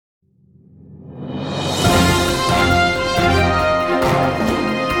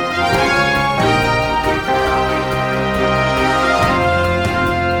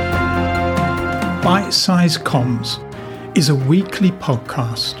Bite-Size Comms is a weekly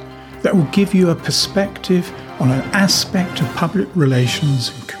podcast that will give you a perspective on an aspect of public relations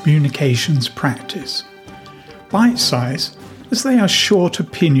and communications practice. Bite-size, as they are short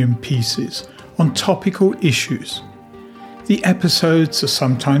opinion pieces on topical issues. The episodes are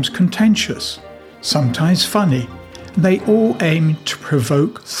sometimes contentious, sometimes funny, and they all aim to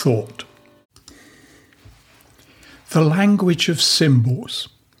provoke thought. The language of symbols.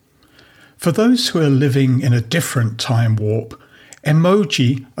 For those who are living in a different time warp,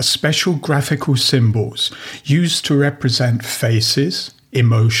 emoji are special graphical symbols used to represent faces,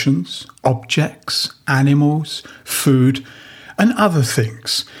 emotions, objects, animals, food, and other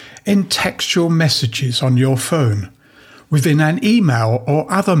things in textual messages on your phone, within an email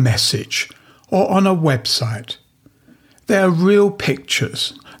or other message, or on a website. They are real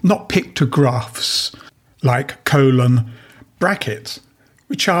pictures, not pictographs, like :bracket,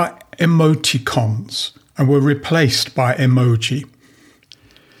 which are emoticons and were replaced by emoji.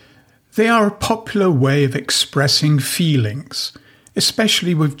 They are a popular way of expressing feelings,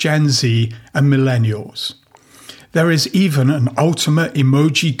 especially with Gen Z and millennials. There is even an ultimate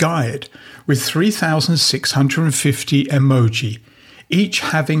emoji guide with 3,650 emoji, each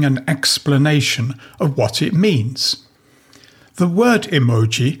having an explanation of what it means. The word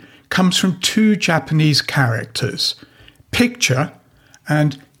emoji comes from two Japanese characters, picture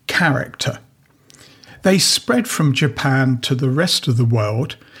and character. They spread from Japan to the rest of the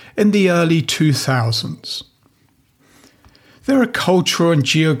world in the early 2000s. There are cultural and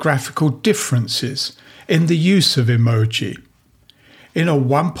geographical differences in the use of emoji. In a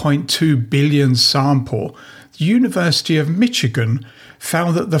 1.2 billion sample, the University of Michigan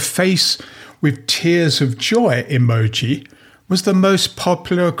found that the face with tears of joy emoji was the most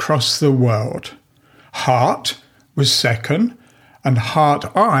popular across the world. Heart was second, and heart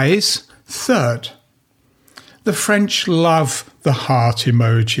eyes third. The French love the heart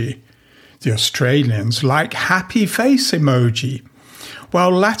emoji. The Australians like happy face emoji,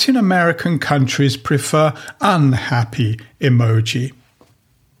 while Latin American countries prefer unhappy emoji.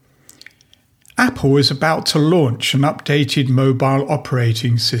 Apple is about to launch an updated mobile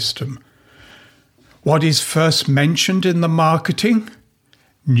operating system. What is first mentioned in the marketing?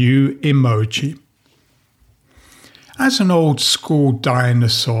 New emoji. As an old-school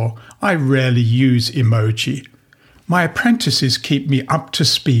dinosaur, I rarely use emoji. My apprentices keep me up to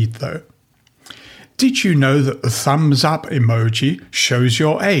speed, though. Did you know that the thumbs up emoji shows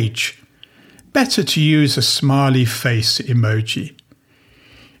your age? Better to use a smiley face emoji.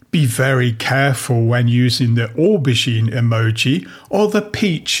 Be very careful when using the aubergine emoji or the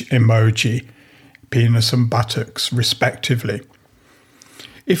peach emoji, penis and buttocks respectively.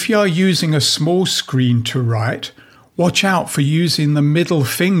 If you are using a small screen to write, watch out for using the middle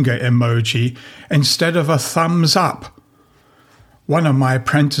finger emoji instead of a thumbs up. One of my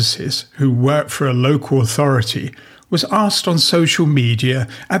apprentices, who worked for a local authority, was asked on social media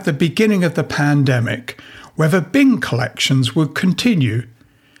at the beginning of the pandemic whether bin collections would continue.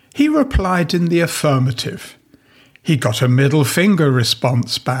 He replied in the affirmative. He got a middle finger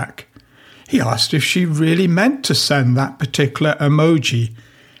response back. He asked if she really meant to send that particular emoji.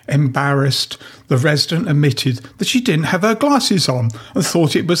 Embarrassed, the resident admitted that she didn't have her glasses on and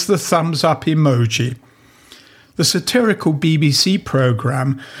thought it was the thumbs up emoji. The satirical BBC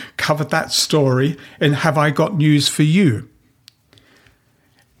programme covered that story in Have I Got News for You?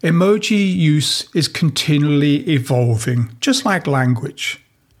 Emoji use is continually evolving, just like language.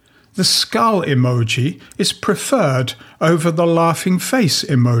 The skull emoji is preferred over the laughing face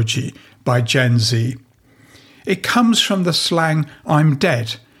emoji by Gen Z. It comes from the slang "I'm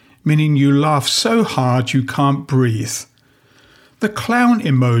dead," meaning you laugh so hard you can't breathe. The clown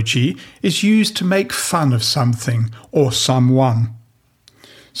emoji is used to make fun of something or someone.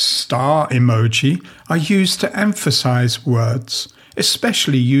 Star emoji are used to emphasize words,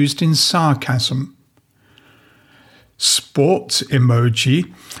 especially used in sarcasm. Sports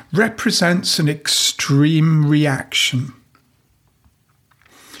emoji represents an extreme reaction.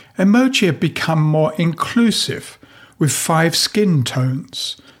 Emoji have become more inclusive with 5 skin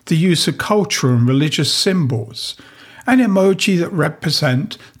tones, the use of cultural and religious symbols, and emoji that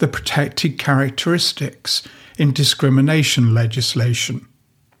represent the protected characteristics in discrimination legislation.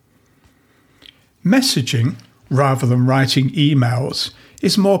 Messaging, rather than writing emails,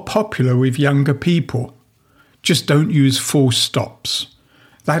 is more popular with younger people. Just don't use full stops.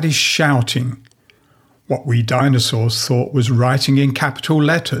 That is shouting. What we dinosaurs thought was writing in capital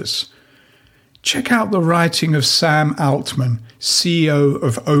letters. Check out the writing of Sam Altman, CEO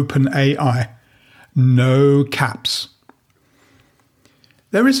of OpenAI. No caps.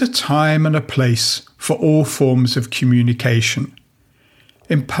 There is a time and a place for all forms of communication.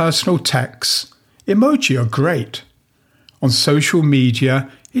 In personal texts, emoji are great. On social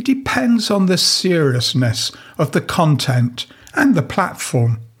media, it depends on the seriousness of the content and the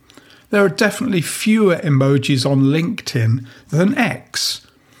platform. There are definitely fewer emojis on LinkedIn than X,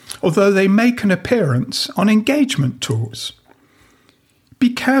 although they make an appearance on engagement tools. Be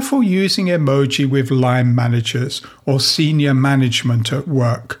careful using emoji with line managers or senior management at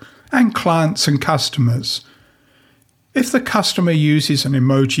work and clients and customers. If the customer uses an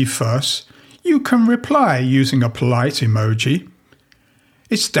emoji first, you can reply using a polite emoji.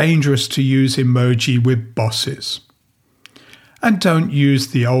 It's dangerous to use emoji with bosses. And don't use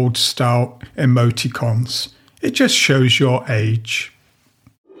the old style emoticons. It just shows your age.